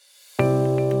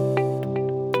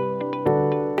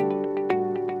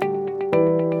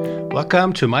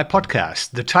Welcome to my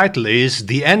podcast. The title is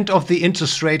The End of the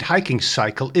Interest Rate Hiking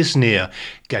Cycle is Near.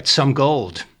 Get some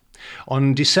gold.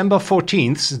 On December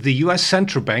 14th, the US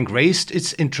Central Bank raised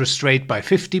its interest rate by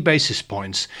 50 basis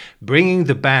points, bringing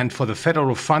the band for the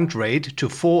federal fund rate to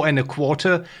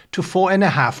 4.25% to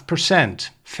 4.5%.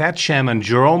 Fed Chairman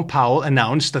Jerome Powell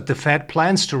announced that the Fed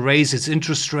plans to raise its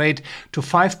interest rate to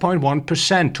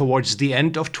 5.1% towards the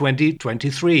end of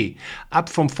 2023, up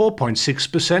from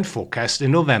 4.6% forecast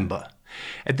in November.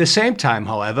 At the same time,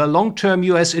 however, long-term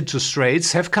U.S. interest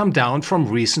rates have come down from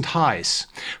recent highs.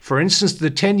 For instance, the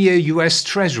 10-year U.S.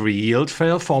 Treasury yield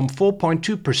fell from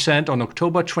 4.2% on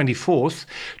October 24th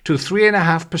to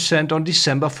 3.5% on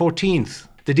December 14th.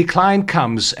 The decline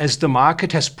comes as the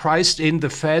market has priced in the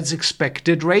Fed's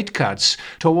expected rate cuts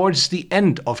towards the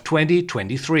end of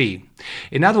 2023.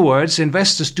 In other words,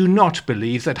 investors do not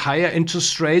believe that higher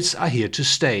interest rates are here to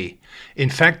stay. In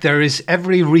fact, there is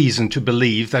every reason to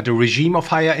believe that a regime of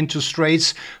higher interest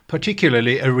rates,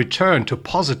 particularly a return to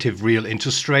positive real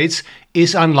interest rates,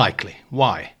 is unlikely.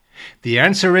 Why? The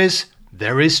answer is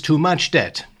there is too much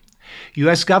debt.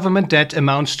 U.S. government debt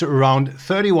amounts to around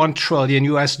 $31 trillion.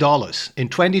 In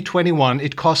 2021,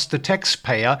 it cost the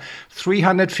taxpayer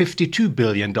 $352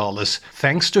 billion,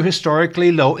 thanks to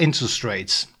historically low interest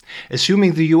rates.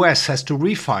 Assuming the U.S. has to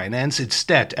refinance its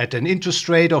debt at an interest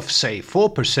rate of, say,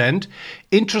 4%,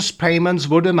 interest payments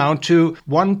would amount to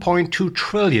 $1.2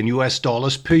 trillion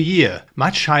per year,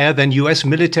 much higher than U.S.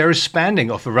 military spending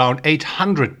of around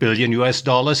 $800 billion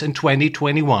in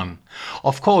 2021.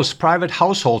 Of course, private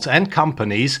households and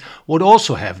companies would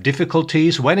also have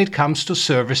difficulties when it comes to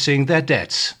servicing their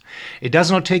debts. It does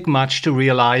not take much to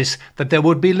realize that there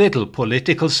would be little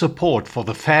political support for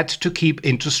the Fed to keep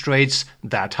interest rates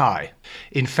that high.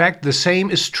 In fact, the same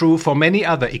is true for many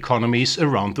other economies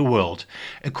around the world.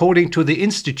 According to the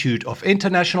Institute of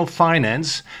International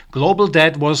Finance, global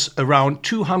debt was around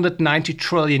 $290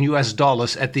 trillion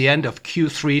at the end of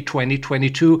Q3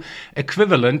 2022,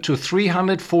 equivalent to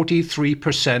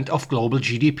 343% of global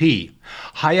GDP.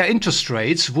 Higher interest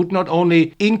rates would not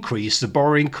only increase the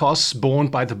borrowing costs borne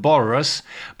by the borrowers,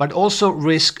 but also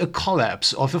risk a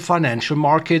collapse of the financial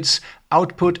markets,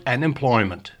 output and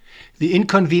employment. The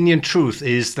inconvenient truth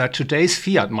is that today's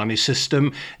fiat money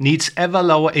system needs ever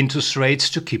lower interest rates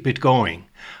to keep it going.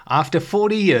 After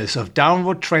 40 years of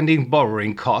downward trending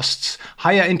borrowing costs,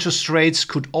 higher interest rates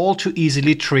could all too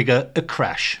easily trigger a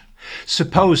crash.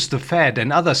 Suppose the Fed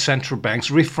and other central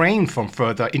banks refrain from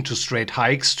further interest rate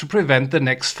hikes to prevent the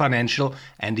next financial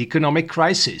and economic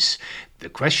crisis. The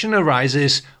question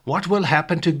arises, what will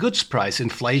happen to goods price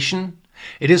inflation?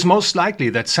 It is most likely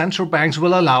that central banks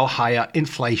will allow higher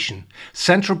inflation.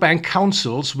 Central bank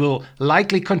councils will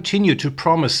likely continue to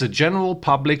promise the general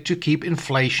public to keep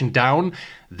inflation down.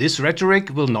 This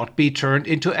rhetoric will not be turned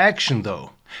into action,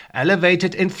 though.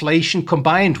 Elevated inflation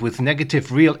combined with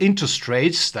negative real interest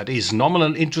rates, that is,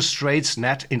 nominal interest rates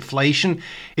net inflation,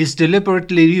 is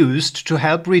deliberately used to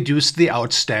help reduce the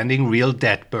outstanding real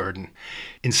debt burden.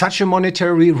 In such a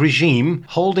monetary regime,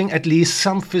 holding at least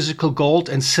some physical gold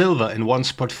and silver in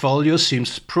one's portfolio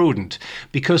seems prudent,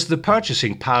 because the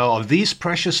purchasing power of these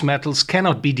precious metals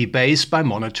cannot be debased by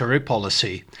monetary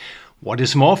policy. What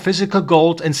is more, physical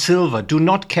gold and silver do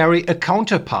not carry a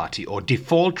counterparty or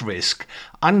default risk,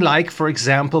 unlike, for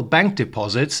example, bank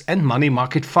deposits and money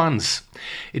market funds.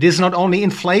 It is not only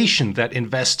inflation that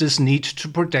investors need to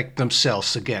protect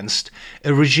themselves against.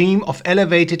 A regime of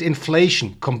elevated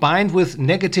inflation combined with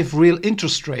negative real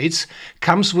interest rates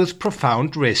comes with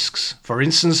profound risks. For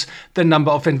instance, the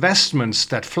number of investments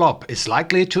that flop is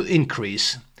likely to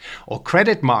increase. Or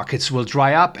credit markets will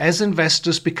dry up as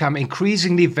investors become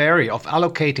increasingly wary of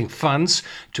allocating funds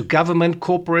to government,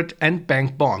 corporate and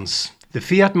bank bonds. The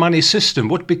fiat money system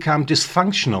would become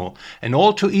dysfunctional and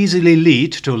all too easily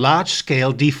lead to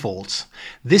large-scale defaults.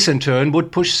 This in turn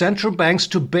would push central banks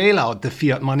to bail out the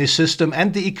fiat money system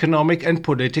and the economic and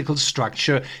political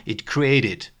structure it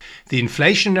created. The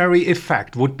inflationary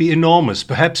effect would be enormous,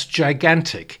 perhaps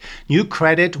gigantic. New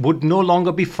credit would no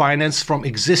longer be financed from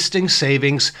existing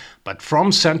savings, but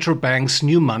from central banks'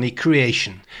 new money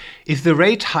creation. If the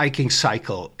rate hiking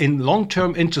cycle in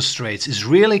long-term interest rates is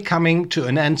really coming to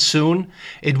an end soon,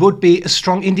 it would be a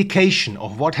strong indication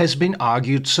of what has been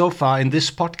argued so far in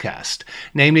this podcast,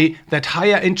 namely that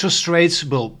higher interest rates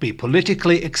will be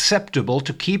politically acceptable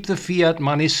to keep the fiat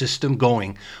money system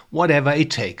going, whatever it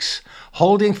takes.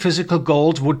 Holding physical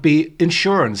gold would be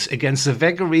insurance against the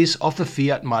vagaries of the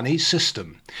fiat money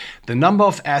system. The number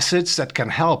of assets that can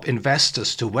help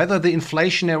investors to weather the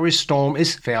inflationary storm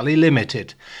is fairly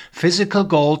limited. Physical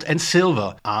gold and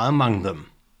silver are among them.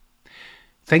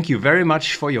 Thank you very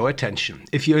much for your attention.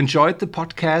 If you enjoyed the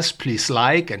podcast, please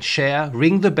like and share,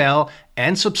 ring the bell,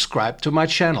 and subscribe to my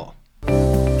channel.